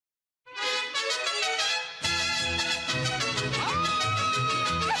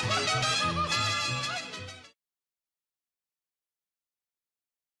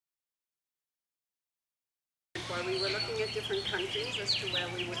Well, we were looking at different countries as to where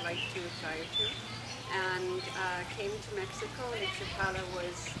we would like to retire to, and came to Mexico. Lake Chapala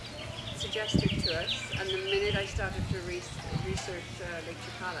was suggested to us, and the minute I started to research Lake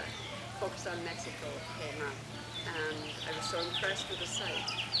Chapala, focus on Mexico came up, and I was so impressed with the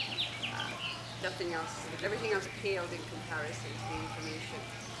site. Nothing else, everything else paled in comparison to the information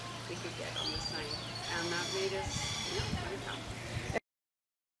we could get on the site, and that made us, want to come.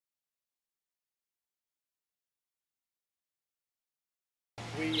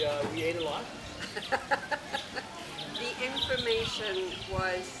 We ate a lot. The information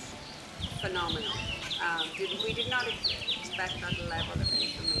was phenomenal. We did not expect that level of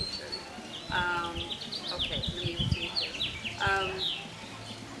information. Okay, let me repeat this.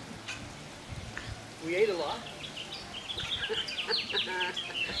 We ate a lot.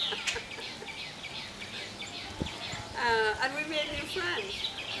 And we made new friends.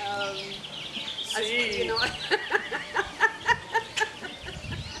 See? You know.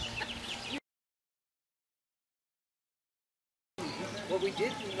 What we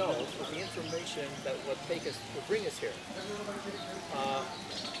didn't know was the information that would bring us here.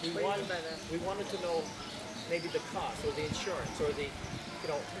 We wanted to know maybe the cost or the insurance or the,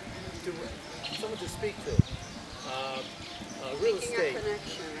 someone to speak to. Real estate. A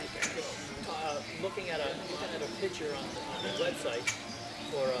connection, I guess. Looking at a picture on the website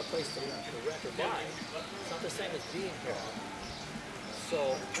for a place to rent or buy. It's not the same as being here.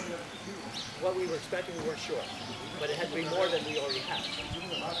 So what we were expecting, we weren't sure, but it had to be more than we already had.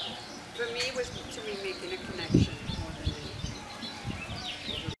 For me, it was to me making a connection more than anything.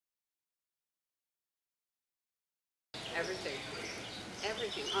 Everything.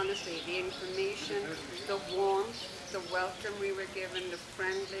 Everything, honestly. The information, the warmth, the welcome we were given, the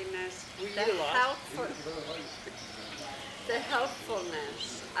friendliness, the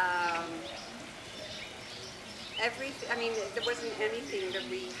helpfulness. Everything. I mean, there wasn't anything that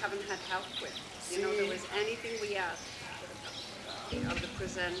we haven't had help with. There was anything we asked of the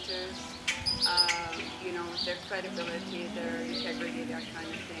presenters, their credibility, their integrity, that kind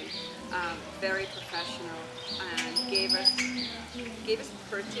of thing. Very professional, and gave us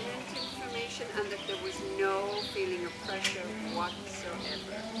pertinent information, and that there was no feeling of pressure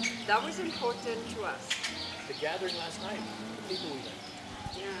whatsoever. That was important to us. The gathering last night, the people we met.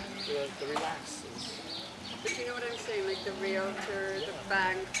 Yeah. The relax. But you know what I'm saying, like the realtor, the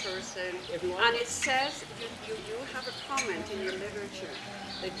bank person, everyone. And it says, you have a comment in your literature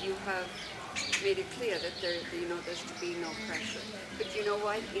that you have made it clear that there's to be no pressure. But you know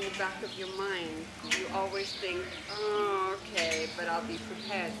what, in the back of your mind, you always think, oh, okay, but I'll be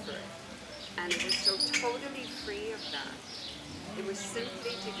prepared for it. And it was so totally free of that. It was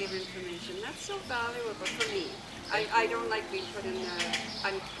simply to give information. That's so valuable for me. I don't like being put in an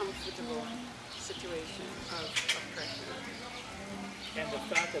uncomfortable situation of pressure. And the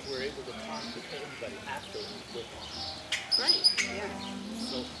fact that we're able to talk to anybody after we're on. Right, yeah.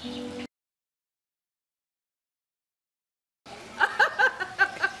 So.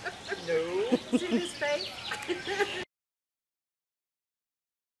 No. See his face?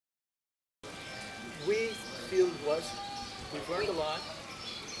 We feel we've learned a lot.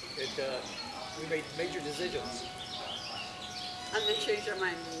 We made major decisions. And then changed your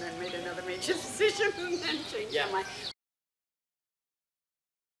mind, and then made another major decision, and then changed your mind.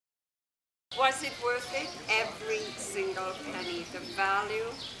 Was it worth it? Every single penny. The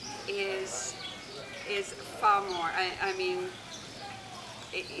value is far more. I mean,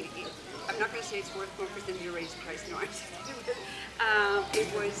 I'm not going to say it's worth more because then you raise the price. No,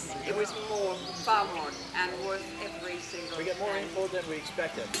 it was more, far more, and worth every single. We get more info than we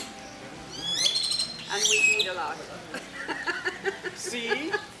expected. And we eat a lot.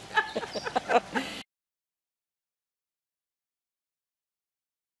 See?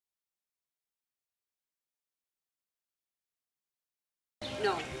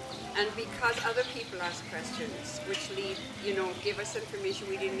 No. And because other people ask questions, which give us information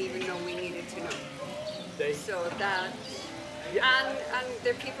we didn't even know we needed to know. So that, and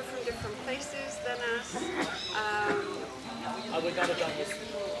they're people from different places than us. I would not have done this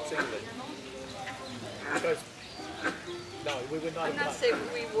singly. Because, no, we would not have done. I'm not saying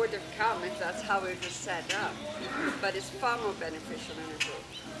we would have come if that's how it was set up, but it's far more beneficial in a group.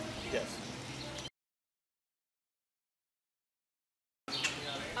 Yes.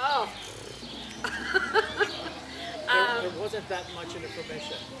 Oh. There wasn't that much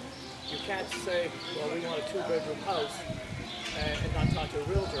information. You can't say, well, we want a 2-bedroom house and not talk to a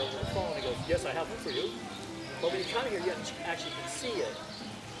realtor over the phone. He goes, yes, I have one for you. But when you come here, you actually can see it.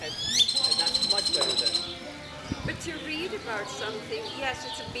 And that's much better than But to read about something, yes,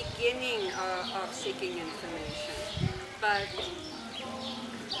 it's a beginning of seeking information, but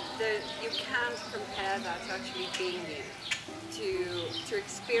you can't compare that to actually being here, to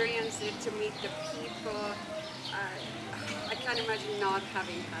experience it, to meet the people. I can't imagine not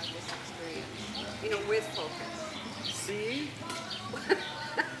having had this experience, you know, with focus. See?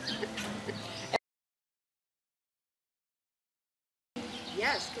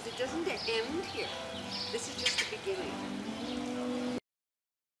 Yes, because it doesn't end here. This is just the beginning.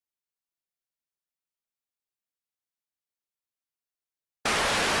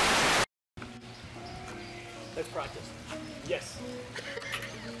 Let's practice. Yes.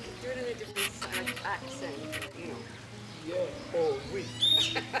 Do it in a different accent, you know. Yeah. Oh, oui.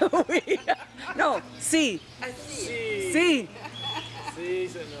 No, sí. I see. Si. Sí. Si,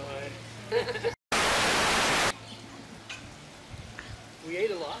 senor. We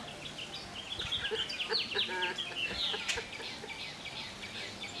ate a lot.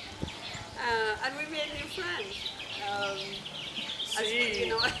 And we made new friends. Si. You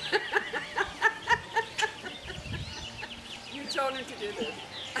know, you told him to do this.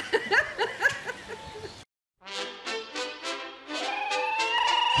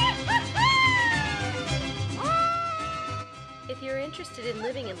 If you're interested in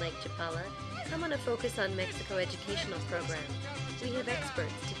living in Lake Chapala, come on a Focus on Mexico educational program. We have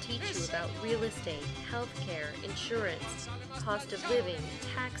experts to teach you about real estate, healthcare, insurance, cost of living,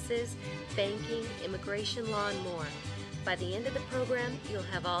 taxes, banking, immigration law, and more. By the end of the program, you'll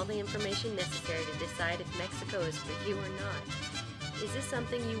have all the information necessary to decide if Mexico is for you or not. Is this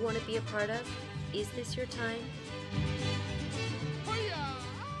something you want to be a part of? Is this your time?